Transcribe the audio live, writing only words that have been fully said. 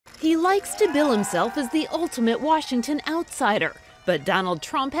He likes to bill himself as the ultimate Washington outsider, but Donald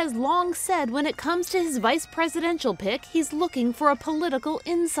Trump has long said when it comes to his vice presidential pick, he's looking for a political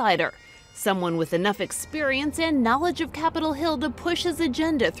insider. Someone with enough experience and knowledge of Capitol Hill to push his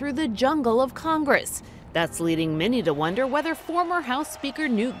agenda through the jungle of Congress. That's leading many to wonder whether former House Speaker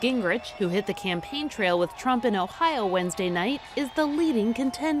Newt Gingrich, who hit the campaign trail with Trump in Ohio Wednesday night, is the leading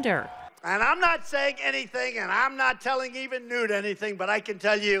contender. And I'm not saying anything, and I'm not telling even Newt anything, but I can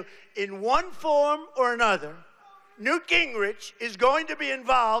tell you, in one form or another, Newt Gingrich is going to be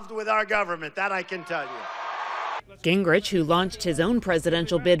involved with our government. That I can tell you. Gingrich, who launched his own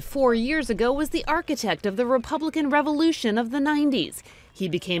presidential bid 4 years ago, was the architect of the Republican Revolution of the 90s. He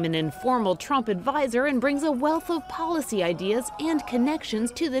became an informal Trump advisor and brings a wealth of policy ideas and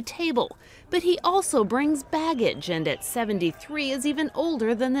connections to the table. But he also brings baggage, and at 73 is even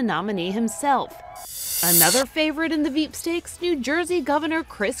older than the nominee himself. Another favorite in the Veep stakes, New Jersey Governor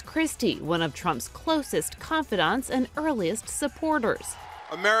Christie, one of Trump's closest confidants and earliest supporters.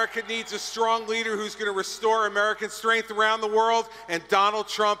 America needs a strong leader who's going to restore American strength around the world, and Donald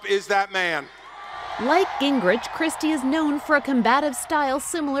Trump is that man. Like Gingrich, Christie is known for a combative style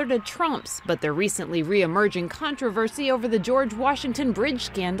similar to Trump's, but the recently re-emerging controversy over the George Washington Bridge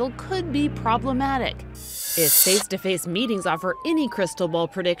scandal could be problematic. If face-to-face meetings offer any crystal ball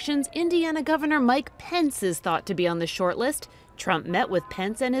predictions, Indiana Governor Mike Pence is thought to be on the short list. Trump met with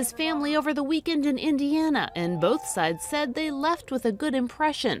Pence and his family over the weekend in Indiana, and both sides said they left with a good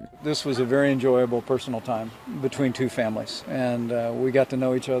impression. This was a very enjoyable personal time between two families, and we got to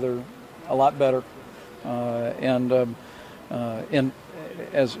know each other a lot better.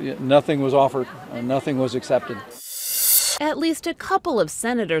 As nothing was offered, nothing was accepted. At least a couple of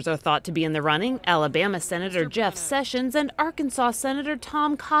senators are thought to be in the running, Alabama Senator Jeff Sessions and Arkansas Senator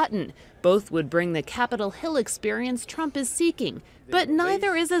Tom Cotton. Both would bring the Capitol Hill experience Trump is seeking, but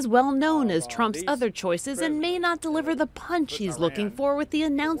neither is as well known as Trump's other choices and may not deliver the punch he's looking for with the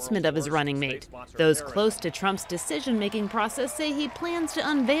announcement of his running mate. Those close to Trump's decision-making process say he plans to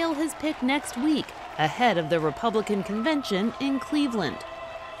unveil his pick next week, ahead of the Republican convention in Cleveland.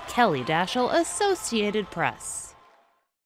 Kelly Daschle, Associated Press.